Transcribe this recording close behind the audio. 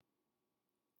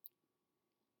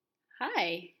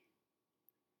Hi.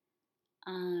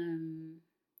 Um,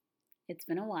 it's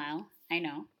been a while, I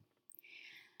know.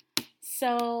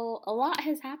 So, a lot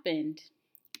has happened,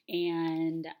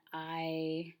 and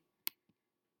I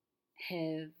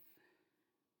have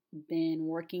been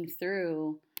working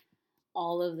through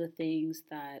all of the things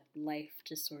that life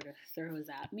just sort of throws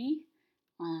at me.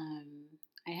 Um,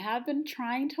 I have been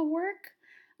trying to work.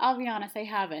 I'll be honest, I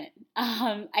haven't.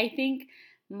 I think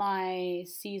my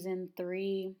season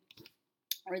 3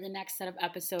 or the next set of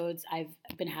episodes, I've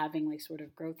been having like sort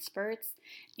of growth spurts,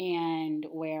 and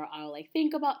where I'll like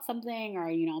think about something,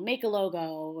 or make a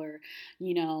logo, or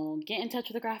get in touch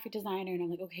with a graphic designer, and I'm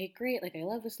like, okay, great, like I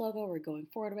love this logo, we're going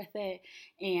forward with it,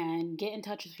 and get in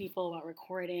touch with people about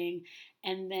recording,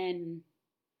 and then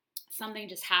something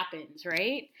just happens,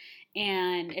 right?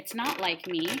 And it's not like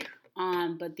me,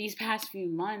 but these past few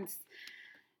months,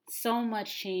 so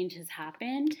much change has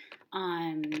happened.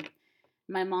 Um,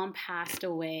 my mom passed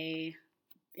away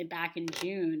back in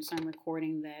June, so I'm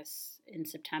recording this in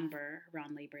September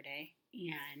around Labor Day,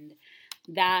 and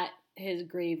that has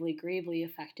gravely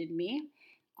affected me.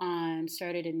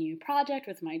 Started a new project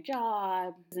with my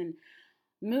job and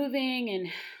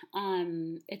moving,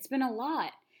 and it's been a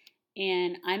lot.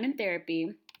 And I'm in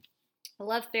therapy. I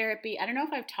love therapy. I don't know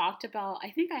if I've talked about, I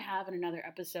think I have in another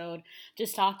episode,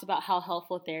 just talked about how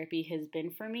helpful therapy has been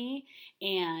for me.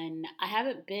 And I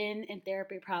haven't been in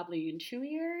therapy probably in 2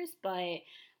 years, but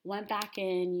went back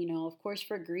in, of course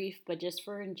for grief, but just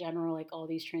for in general, like all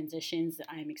these transitions that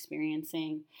I'm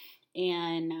experiencing.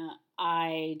 And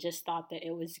I just thought that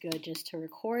it was good just to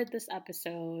record this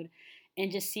episode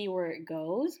and just see where it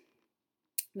goes.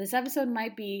 This episode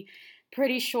might be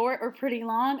pretty short or pretty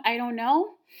long. I don't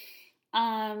know.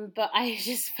 But I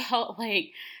just felt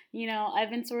like, I've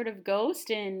been sort of ghost,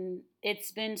 and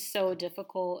it's been so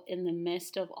difficult in the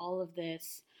midst of all of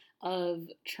this, of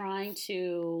trying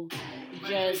to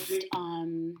just,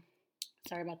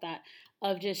 sorry about that,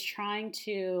 of just trying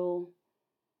to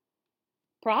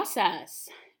process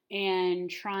and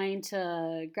trying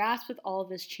to grasp with all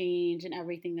this change and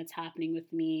everything that's happening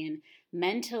with me, and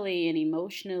mentally and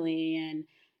emotionally, and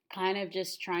kind of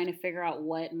just trying to figure out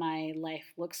what my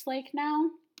life looks like now.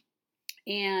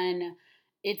 And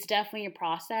it's definitely a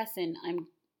process, and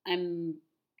I'm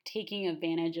taking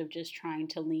advantage of just trying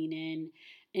to lean in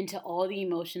into all the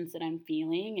emotions that I'm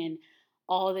feeling, and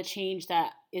all the change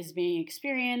that is being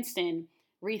experienced, and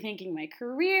rethinking my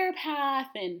career path,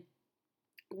 and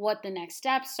what the next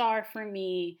steps are for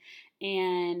me.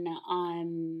 And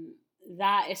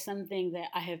that is something that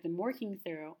I have been working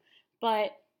through.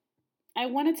 But I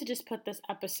wanted to just put this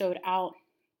episode out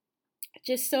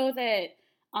just so that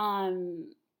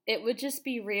it would just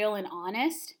be real and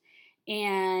honest.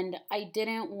 And I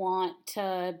didn't want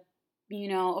to,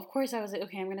 of course, I was like,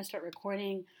 okay, I'm going to start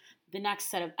recording the next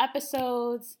set of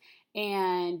episodes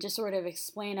and just sort of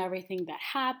explain everything that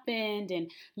happened,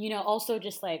 and, also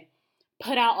just like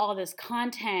put out all this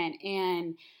content,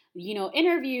 and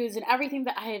interviews and everything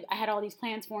that I had all these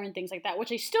plans for, and things like that,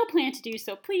 which I still plan to do.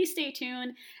 So please stay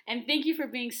tuned, and thank you for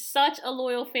being such a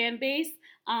loyal fan base.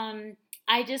 Um,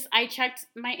 I checked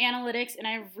my analytics, and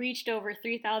I've reached over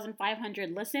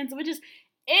 3,500 listens, which is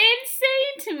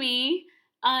insane to me.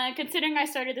 Considering I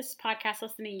started this podcast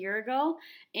less than a year ago,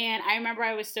 and I remember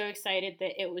I was so excited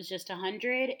that it was just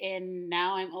 100, and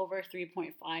now I'm over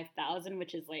 3.5 thousand,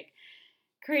 which is like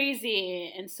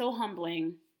crazy and so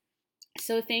humbling.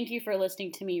 So thank you for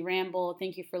listening to me ramble.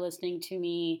 Thank you for listening to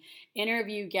me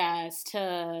interview guests,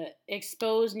 to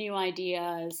expose new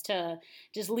ideas, to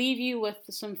just leave you with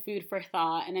some food for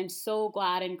thought. And I'm so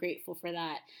glad and grateful for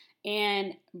that.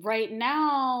 And right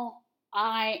now,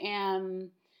 I am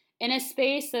in a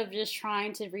space of just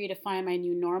trying to redefine my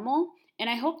new normal. And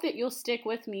I hope that you'll stick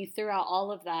with me throughout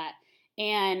all of that.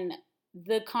 And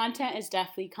the content is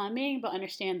definitely coming, but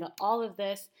understand that all of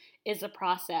this is a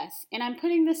process. And I'm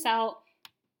putting this out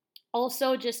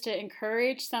also just to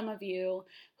encourage some of you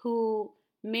who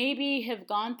maybe have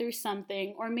gone through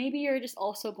something, or maybe you're just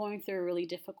also going through a really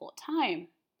difficult time.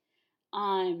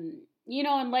 In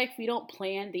life, we don't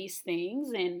plan these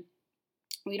things, and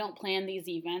we don't plan these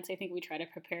events. I think we try to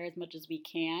prepare as much as we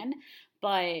can,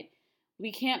 but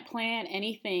we can't plan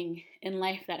anything in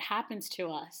life that happens to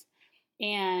us.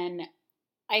 And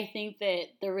I think that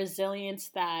the resilience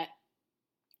that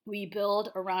we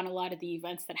build around a lot of the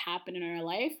events that happen in our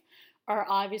life are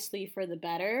obviously for the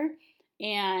better.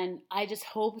 And I just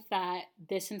hope that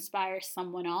this inspires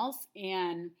someone else,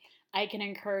 and I can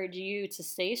encourage you to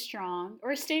stay strong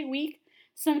or stay weak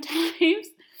sometimes.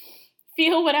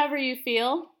 Feel whatever you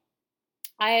feel.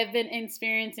 I have been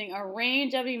experiencing a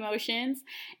range of emotions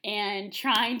and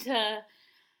trying to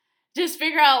just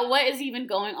figure out what is even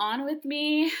going on with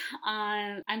me.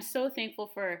 I'm so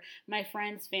thankful for my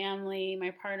friends, family,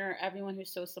 my partner, everyone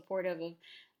who's so supportive of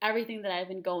everything that I've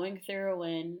been going through,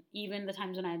 and even the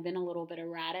times when I've been a little bit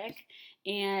erratic.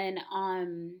 And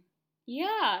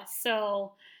yeah,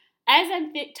 so as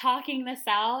I'm talking this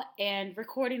out and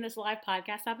recording this live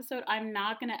podcast episode, I'm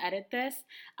not going to edit this.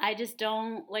 I just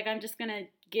don't, like, I'm just going to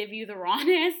give you the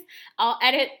rawness. I'll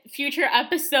edit future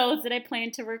episodes that I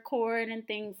plan to record and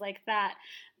things like that.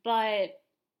 But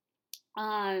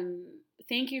um,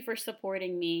 thank you for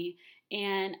supporting me.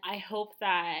 And I hope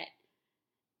that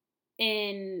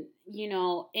in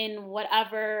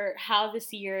whatever, how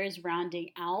this year is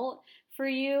rounding out for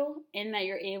you, and that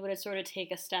you're able to sort of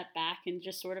take a step back and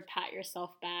just sort of pat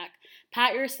yourself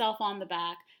on the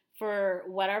back for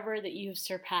whatever that you've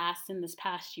surpassed in this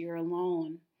past year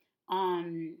alone.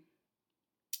 um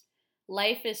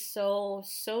Life is so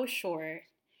short,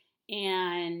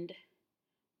 and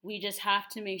we just have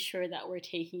to make sure that we're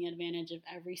taking advantage of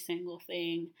every single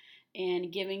thing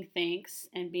and giving thanks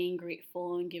and being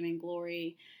grateful and giving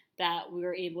glory that we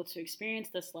were able to experience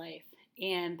this life,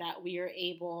 and that we are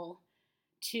able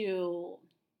to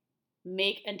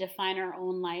make and define our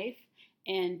own life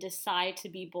and decide to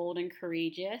be bold and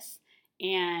courageous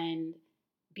and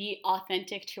be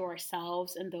authentic to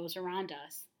ourselves and those around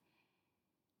us.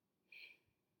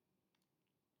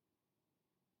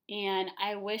 And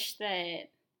I wish that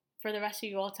for the rest of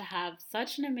you all to have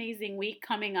such an amazing week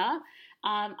coming up.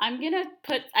 I'm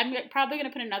probably gonna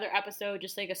put another episode,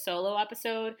 just like a solo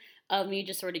episode of me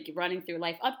just sort of running through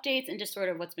life updates and just sort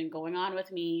of what's been going on with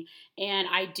me. And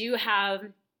I do have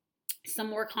some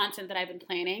more content that I've been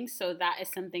planning, so that is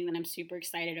something that I'm super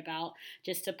excited about,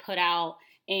 just to put out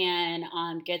and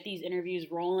get these interviews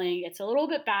rolling. It's a little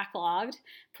bit backlogged.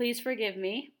 Please forgive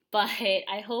me, but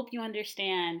I hope you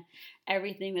understand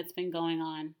everything that's been going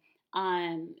on.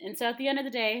 And so at the end of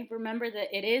the day, remember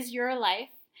that it is your life,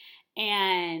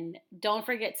 and don't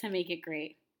forget to make it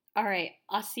great. All right,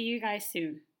 I'll see you guys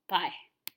soon. Bye.